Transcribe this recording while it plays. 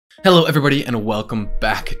Hello everybody and welcome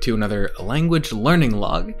back to another language learning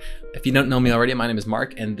log. If you don't know me already, my name is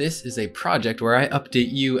Mark and this is a project where I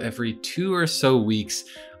update you every 2 or so weeks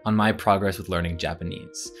on my progress with learning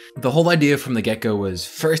Japanese. The whole idea from the get-go was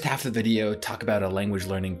first half of the video, talk about a language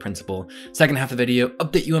learning principle. Second half of the video,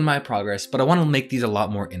 update you on my progress, but I want to make these a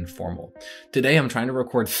lot more informal. Today I'm trying to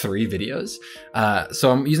record 3 videos,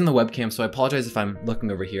 so I'm using the webcam, so I apologize if I'm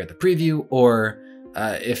looking over here at the preview or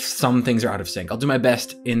if some things are out of sync. I'll do my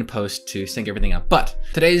best in post to sync everything up. But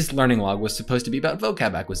today's learning log was supposed to be about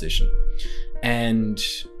vocab acquisition and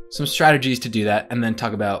some strategies to do that, and then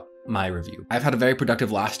talk about my review. I've had a very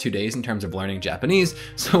productive last 2 days in terms of learning Japanese,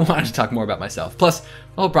 so I wanted to talk more about myself. Plus, the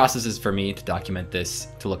whole process is for me to document this,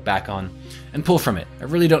 to look back on, and pull from it. I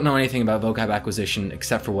really don't know anything about vocab acquisition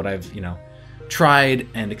except for what I've, tried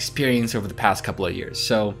and experienced over the past couple of years.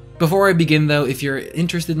 So before I begin though, if you're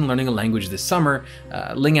interested in learning a language this summer,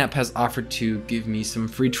 linguistics has offered to give me some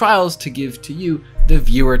free trials to give to you, the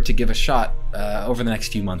viewer, to give a shot over the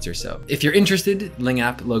next few months or so. If you're interested,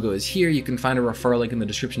 linguistics logo is here. You can find a referral link in the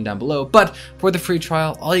description down below. But for the free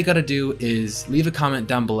trial, all you gotta do is leave a comment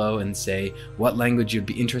down below and say what language you'd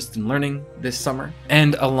be interested in learning this summer.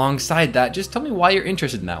 And alongside that, just tell me why you're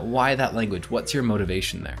interested in that. Why that language? What's your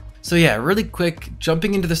motivation there? So yeah, really quick,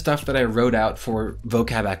 jumping into the stuff that I wrote out for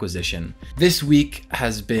vocab acquisition. This week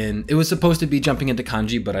it was supposed to be jumping into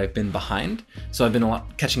kanji, but I've been behind. So I've been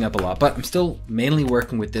catching up a lot, but I'm still mainly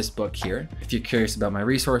working with this book here. If you're curious about my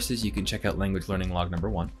resources, you can check out language learning log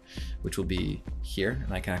number 1, which will be here,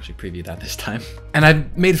 and I can actually preview that this time. And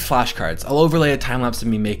I've made flashcards. I'll overlay a time lapse of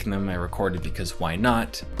me making them. I recorded because why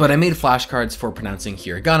not? But I made flashcards for pronouncing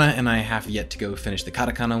hiragana, and I have yet to go finish the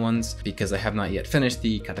katakana ones because I have not yet finished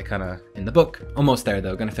the katakana in the book. Almost there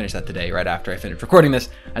though, gonna finish that today right after I finish recording this.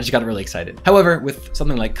 I just got really excited. However, with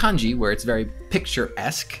something like kanji, where it's very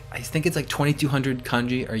picture-esque, I think it's like 2200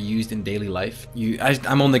 kanji are used in daily life.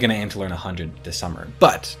 I'm only gonna aim to learn 100 this summer,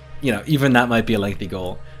 but even that might be a lengthy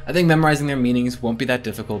goal. I think memorizing their meanings won't be that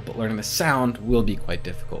difficult, but learning the sound will be quite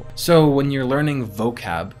difficult. So when you're learning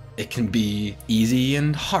vocab, it can be easy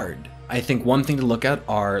and hard. I think one thing to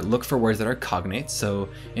look for words that are cognates. So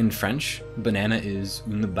in French, banana is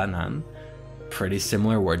une banane. Pretty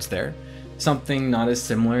similar words there. Something not as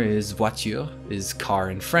similar is voiture, is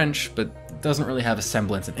car in French, but doesn't really have a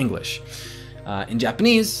semblance in English. In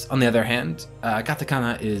Japanese, on the other hand,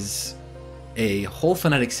 katakana is a whole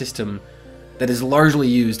phonetic system that is largely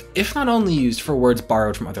used, if not only used, for words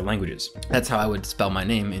borrowed from other languages. That's how I would spell my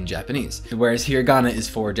name in Japanese. Whereas hiragana is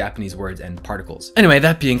for Japanese words and particles. Anyway,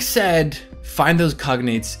 that being said, find those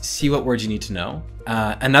cognates, see what words you need to know.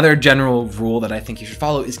 Another general rule that I think you should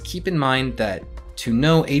follow is keep in mind that to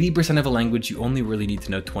know 80% of a language, you only really need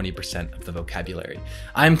to know 20% of the vocabulary.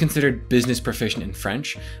 I'm considered business proficient in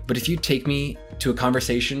French, but if you take me to a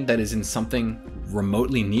conversation that is in something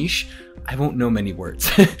remotely niche, I won't know many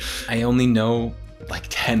words. I only know like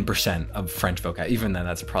 10% of French vocab. Even then,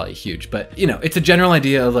 that's probably huge. But it's a general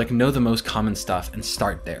idea of know the most common stuff and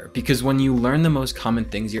start there. Because when you learn the most common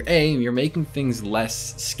things, you're making things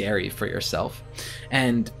less scary for yourself.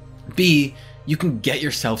 And B, you can get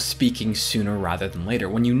yourself speaking sooner rather than later.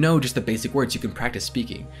 When you know just the basic words, you can practice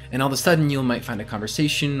speaking. And all of a sudden you might find a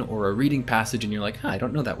conversation or a reading passage and you're like, I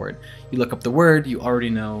don't know that word. You look up the word, you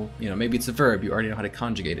already know, maybe it's a verb, you already know how to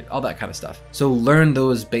conjugate it, all that kind of stuff. So learn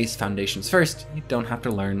those base foundations first. You don't have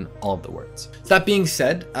to learn all of the words. So that being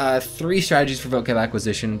said, 3 strategies for vocab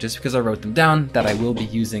acquisition, just because I wrote them down, that I will be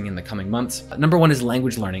using in the coming months. Number 1 is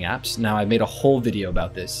language learning apps. Now I made a whole video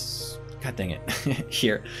about this. God dang it,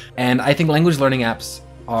 here. And I think language learning apps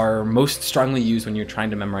are most strongly used when you're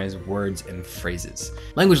trying to memorize words and phrases.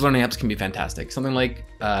 Language learning apps can be fantastic. Something like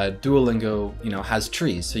Duolingo, has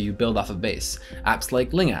trees, so you build off of base. Apps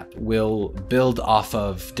like Linguap will build off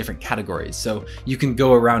of different categories, so you can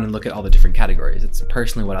go around and look at all the different categories. It's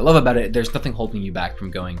personally what I love about it. There's nothing holding you back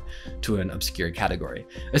from going to an obscure category,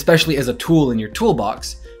 especially as a tool in your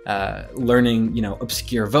toolbox. Learning,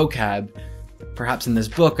 obscure vocab. Perhaps in this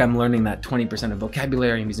book, I'm learning that 20% of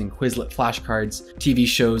vocabulary. I'm using Quizlet flashcards, TV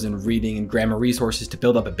shows, and reading and grammar resources to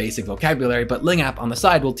build up a basic vocabulary, but Linguap on the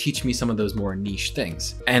side will teach me some of those more niche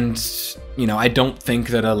things. And, I don't think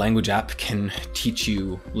that a language app can teach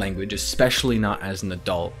you language, especially not as an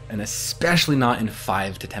adult, and especially not in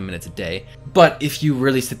 5 to 10 minutes a day. But if you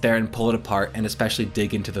really sit there and pull it apart and especially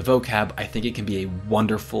dig into the vocab, I think it can be a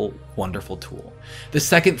wonderful, wonderful tool. The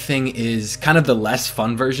second thing is kind of the less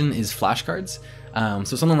fun version is flashcards.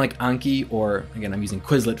 So something like Anki, or again, I'm using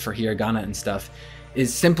Quizlet for hiragana and stuff,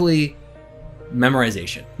 is simply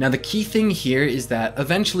memorization. Now, the key thing here is that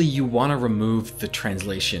eventually you want to remove the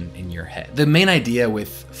translation in your head. The main idea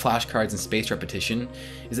with flashcards and spaced repetition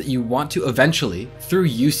is that you want to eventually, through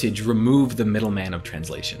usage, remove the middleman of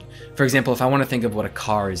translation. For example, if I want to think of what a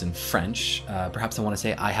car is in French, perhaps I want to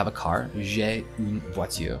say I have a car, j'ai une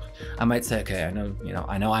voiture. I might say, okay, I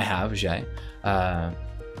know I have, j'ai.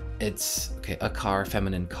 It's okay, a car,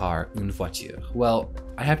 feminine car, une voiture. Well,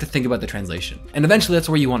 I have to think about the translation. And eventually that's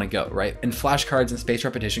where you want to go, right? And flashcards and spaced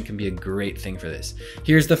repetition can be a great thing for this.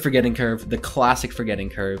 Here's the forgetting curve, the classic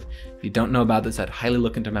forgetting curve. If you don't know about this, I'd highly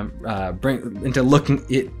look into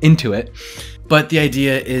looking into it. But the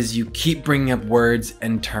idea is you keep bringing up words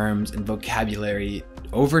and terms and vocabulary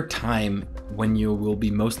over time when you will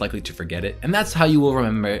be most likely to forget it, and that's how you will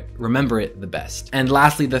remember it the best. And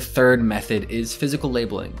lastly, the third method is physical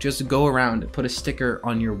labeling. Just go around and put a sticker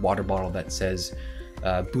on your water bottle that says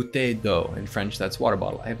bouteille d'eau. In French, that's water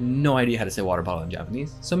bottle. I have no idea how to say water bottle in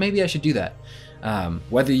Japanese, so maybe I should do that.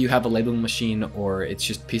 Whether you have a labeling machine or it's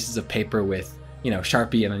just pieces of paper with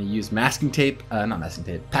Sharpie, and then you use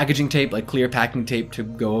packaging tape, like clear packing tape to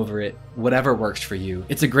go over it, whatever works for you.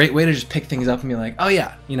 It's a great way to just pick things up and be like, oh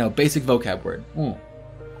yeah, basic vocab word.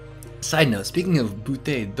 Side note, speaking of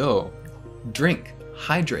bouteille d'eau, drink,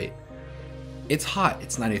 hydrate. It's hot.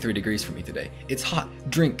 It's 93 degrees for me today. It's hot.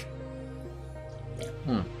 Drink.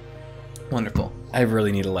 Wonderful. I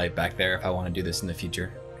really need a light back there if I want to do this in the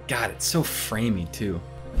future. God, it's so framey too.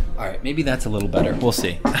 All right, maybe that's a little better. We'll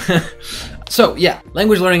see. So yeah,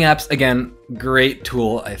 language learning apps, again, great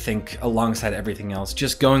tool, I think, alongside everything else.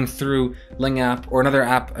 Just going through Ling app or another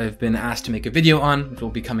app I've been asked to make a video on, which will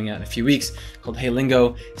be coming out in a few weeks, called Hey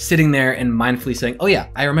Lingo, sitting there and mindfully saying, oh yeah,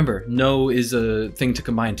 I remember, no is a thing to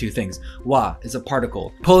combine two things. Wa is a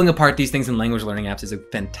particle. Pulling apart these things in language learning apps is a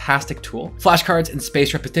fantastic tool. Flashcards and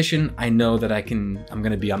spaced repetition, I know that I'm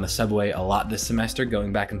gonna be on the subway a lot this semester,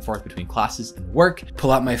 going back and forth between classes and work.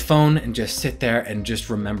 Pull out my phone and just sit there and just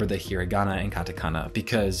remember the hiragana and katakana,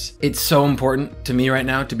 because it's so important to me right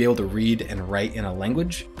now to be able to read and write in a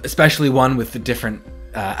language, especially one with the different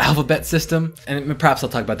alphabet system. And perhaps I'll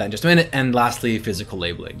talk about that in just a minute. And lastly, physical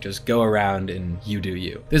labeling. Just go around and you do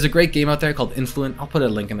you. There's a great game out there called Influent. I'll put a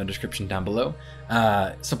link in the description down below.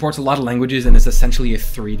 Supports a lot of languages and is essentially a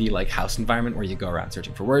 3D like house environment where you go around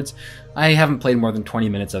searching for words. I haven't played more than 20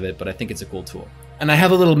 minutes of it, but I think it's a cool tool. And I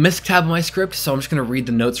have a little Misc tab in my script, so I'm just gonna read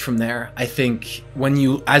the notes from there. I think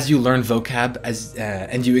as you learn vocab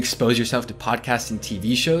and you expose yourself to podcasts and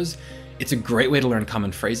TV shows, it's a great way to learn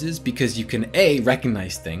common phrases because you can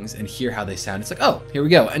recognize things and hear how they sound. It's like, oh, here we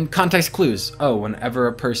go. And context clues. Oh, whenever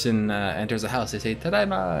a person enters a house, they say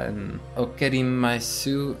tadaima and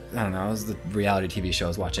okerimaisu. I don't know, it was the reality TV show I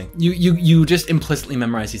was watching. You just implicitly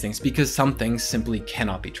memorize these things because some things simply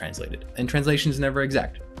cannot be translated. And translation is never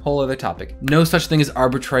exact. Whole other topic. No such thing as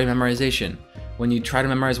arbitrary memorization. When you try to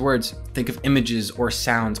memorize words, think of images or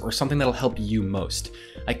sounds or something that'll help you most.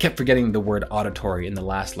 I kept forgetting the word auditory in the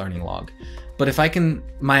last learning log. But if I can,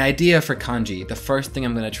 my idea for kanji, the first thing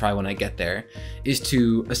I'm going to try when I get there is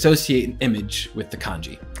to associate an image with the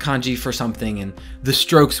kanji. Kanji for something, and the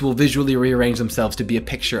strokes will visually rearrange themselves to be a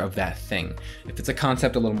picture of that thing. If it's a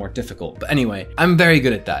concept, a little more difficult. But anyway, I'm very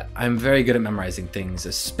good at that. I'm very good at memorizing things,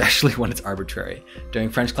 especially when it's arbitrary.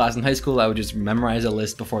 During French class in high school, I would just memorize a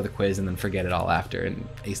list before the quiz and then forget it all after and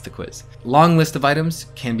ace the quiz. Long list of items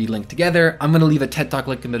can be linked together. I'm going to leave a TED Talk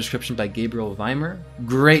link in the description by Gabriel Weimer.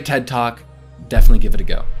 Great TED Talk. Definitely give it a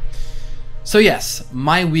go. So yes,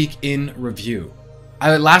 my week in review.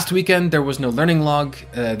 Last weekend there was no learning log.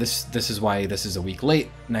 This is why this is a week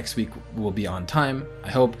late. Next week will be on time,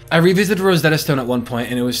 I hope. I revisited Rosetta Stone at one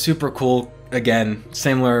point and it was super cool. Again,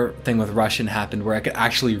 similar thing with Russian happened where I could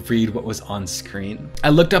actually read what was on screen. I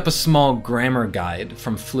looked up a small grammar guide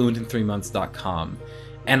from fluentin3months.com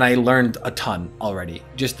and I learned a ton already.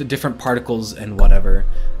 Just the different particles and whatever.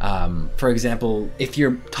 For example, if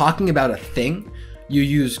you're talking about a thing, you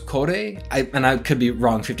use kore, and I could be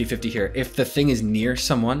wrong 50-50 here. If the thing is near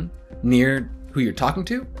someone, near who you're talking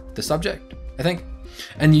to, the subject, I think.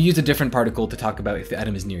 And you use a different particle to talk about if the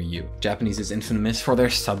item is near you. Japanese is infamous for their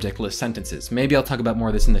subjectless sentences. Maybe I'll talk about more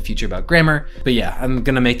of this in the future about grammar. But yeah, I'm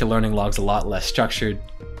gonna make the learning logs a lot less structured.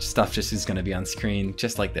 Stuff just is gonna be on screen,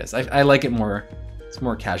 just like this. I like it more. It's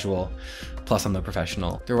more casual, plus I'm the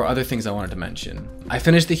professional. There were other things I wanted to mention. I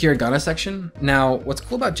finished the hiragana section. Now, what's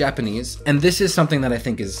cool about Japanese, and this is something that I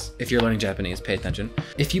think is, if you're learning Japanese, pay attention.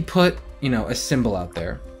 If you put, a symbol out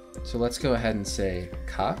there, so let's go ahead and say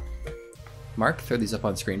ka. Mark, throw these up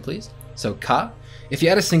on screen, please. So ka, if you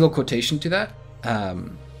add a single quotation to that,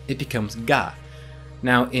 it becomes ga.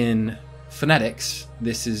 Now in phonetics,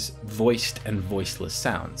 this is voiced and voiceless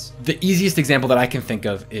sounds. The easiest example that I can think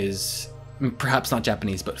of is perhaps not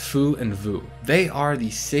Japanese, but fu and vu. They are the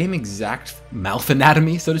same exact mouth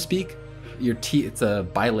anatomy, so to speak. Your teeth, it's a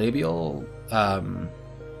bilabial,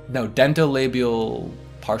 no, dentolabial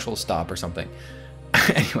partial stop or something.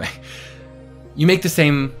 Anyway, you make the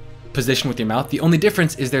same position with your mouth. The only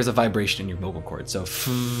difference is there's a vibration in your vocal cord. So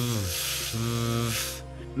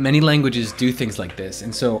many languages do things like this.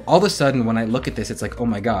 And so all of a sudden when I look at this, it's like, oh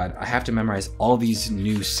my God, I have to memorize all these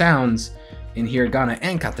new sounds in hiragana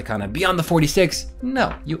and katakana beyond the 46.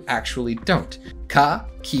 No, you actually don't. Ka,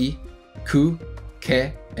 ki, ku,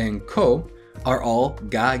 ke, and ko are all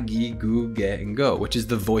ga, gi, gu, ge, and go, which is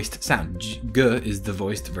the voiced sound. G is the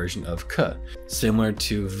voiced version of k, similar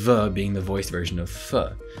to v being the voiced version of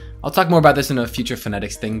f. I'll talk more about this in a future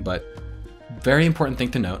phonetics thing, but very important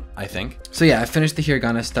thing to note, I think. So yeah, I finished the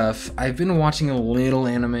hiragana stuff. I've been watching a little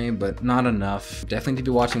anime, but not enough. Definitely need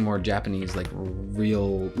to be watching more Japanese, like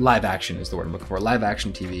real live action is the word I'm looking for, live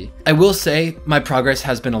action TV. I will say my progress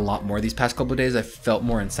has been a lot more these past couple of days. I felt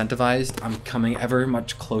more incentivized. I'm coming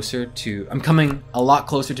a lot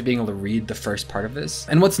closer to being able to read the first part of this.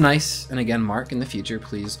 And what's nice, and again, Mark, in the future,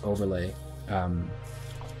 please overlay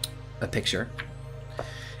a picture,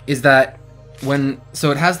 is that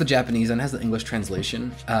so it has the Japanese and it has the English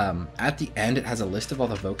translation. At the end, it has a list of all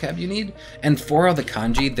the vocab you need. And for all the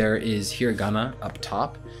kanji, there is hiragana up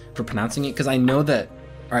top for pronouncing it. Because I know that,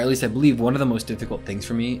 or at least I believe, one of the most difficult things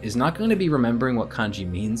for me is not going to be remembering what kanji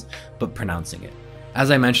means, but pronouncing it.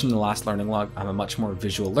 As I mentioned in the last learning log, I'm a much more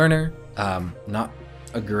visual learner, not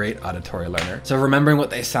a great auditory learner. So remembering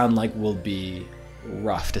what they sound like will be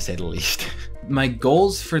rough, to say the least. My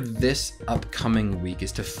goals for this upcoming week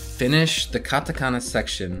is to finish the katakana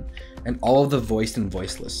section and all of the voiced and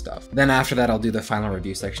voiceless stuff. Then after that, I'll do the final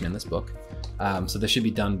review section in this book. So this should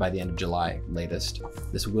be done by the end of July latest.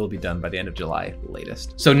 This will be done by the end of July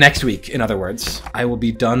latest. So next week, in other words, I will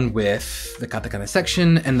be done with the katakana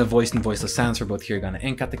section and the voiced and voiceless sounds for both hiragana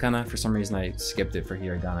and katakana. For some reason, I skipped it for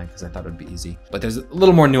hiragana because I thought it would be easy. But there's a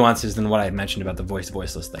little more nuances than what I had mentioned about the voiced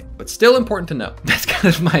voiceless thing, but still important to know. That's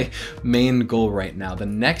kind of my main goal right now. The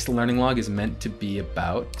next learning log is meant to be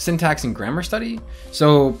about syntax and grammar study.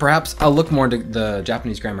 So perhaps I'll look more into the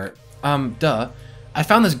Japanese grammar. I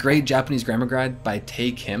found this great Japanese grammar guide by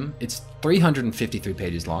Tae Kim. It's 353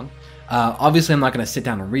 pages long. Obviously, I'm not going to sit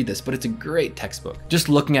down and read this, but it's a great textbook. Just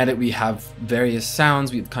looking at it, we have various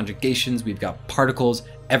sounds, we have conjugations, we've got particles,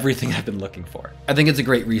 everything I've been looking for. I think it's a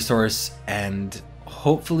great resource, and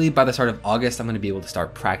hopefully by the start of August, I'm going to be able to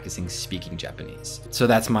start practicing speaking Japanese. So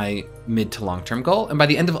that's my mid to long-term goal. And by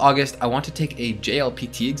the end of August, I want to take a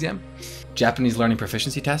JLPT exam. Japanese Learning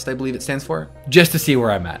Proficiency Test, I believe it stands for, just to see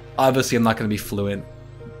where I'm at. Obviously, I'm not going to be fluent,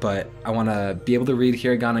 but I want to be able to read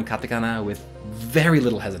hiragana and katakana with very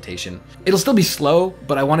little hesitation. It'll still be slow,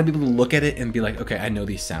 but I want to be able to look at it and be like, okay, I know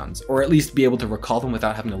these sounds, or at least be able to recall them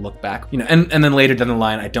without having to look back. You know, and then later down the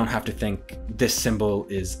line, I don't have to think this symbol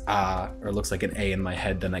is ah, or it looks like an A in my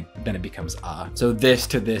head, then it becomes ah. So this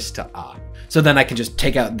to ah. So then I can just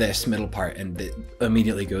take out this middle part and it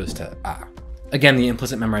immediately goes to ah. Again, the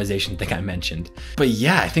implicit memorization thing I mentioned. But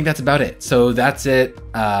yeah, I think that's about it. So that's it.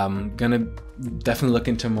 Gonna definitely look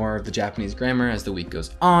into more of the Japanese grammar as the week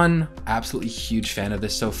goes on. Absolutely huge fan of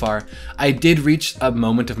this so far. I did reach a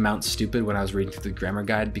moment of Mount Stupid when I was reading through the grammar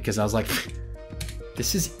guide because I was like,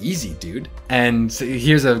 this is easy, dude. And so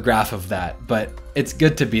here's a graph of that, but it's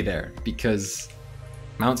good to be there because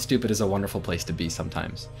Mount Stupid is a wonderful place to be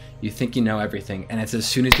sometimes. You think you know everything, and it's as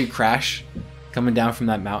soon as you crash coming down from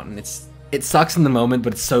that mountain, it sucks in the moment,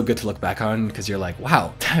 but it's so good to look back on because you're like,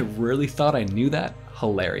 wow, I really thought I knew that?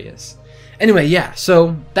 Hilarious. Anyway, yeah,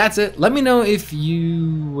 so that's it. Let me know if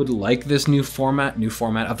you would like this new format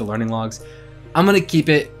of the learning logs. I'm gonna keep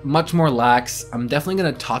it much more lax. I'm definitely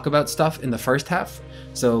gonna talk about stuff in the first half.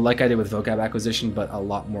 So like I did with vocab acquisition, but a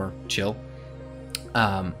lot more chill.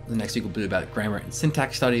 The next week will be about grammar and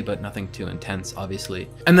syntax study, but nothing too intense, obviously.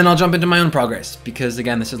 And then I'll jump into my own progress because,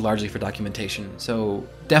 again, this is largely for documentation. So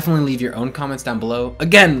definitely leave your own comments down below.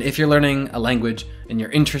 Again, if you're learning a language and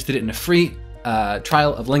you're interested in a free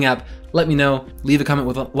trial of LingApp, let me know. Leave a comment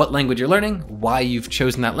with what language you're learning, why you've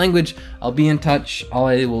chosen that language. I'll be in touch. All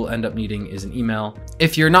I will end up needing is an email.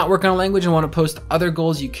 If you're not working on a language and want to post other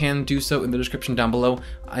goals, you can do so in the description down below.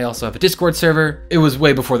 I also have a Discord server. It was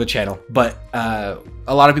way before the channel, but a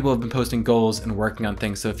lot of people have been posting goals and working on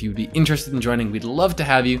things. So if you'd be interested in joining, we'd love to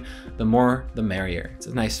have you. The more, the merrier. It's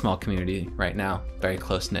a nice small community right now, very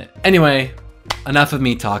close-knit. Anyway, enough of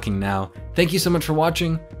me talking now. Thank you so much for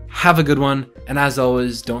watching. Have a good one. And as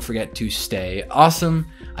always, don't forget to stay awesome.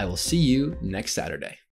 I will see you next Saturday.